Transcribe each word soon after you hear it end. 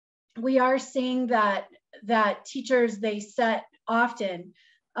we are seeing that teachers, they set often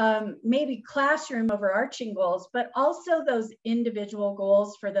maybe classroom overarching goals, but also those individual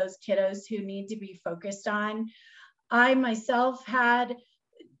goals for those kiddos who need to be focused on. I myself had,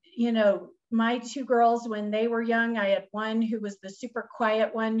 you know, my two girls when they were young. I had one who was the super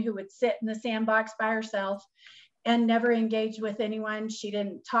quiet one who would sit in the sandbox by herself and never engage with anyone. She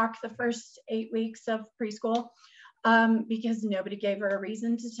didn't talk the first 8 weeks of preschool because nobody gave her a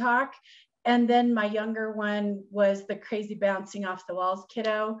reason to talk. And then my younger one was the crazy bouncing off the walls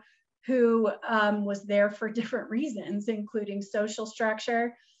kiddo who was there for different reasons, including social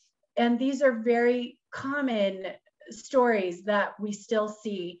structure. And these are very common stories that we still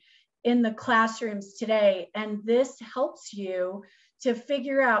see in the classrooms today. And this helps you to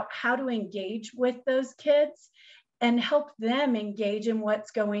figure out how to engage with those kids and help them engage in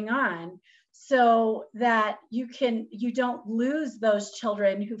what's going on, so that you don't lose those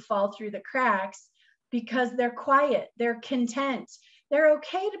children who fall through the cracks because they're quiet, they're content, they're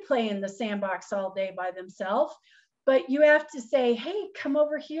okay to play in the sandbox all day by themselves. But you have to say, hey, come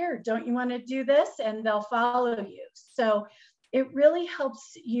over here, don't you want to do this? And they'll follow you. So it really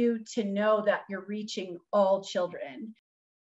helps you to know that you're reaching all children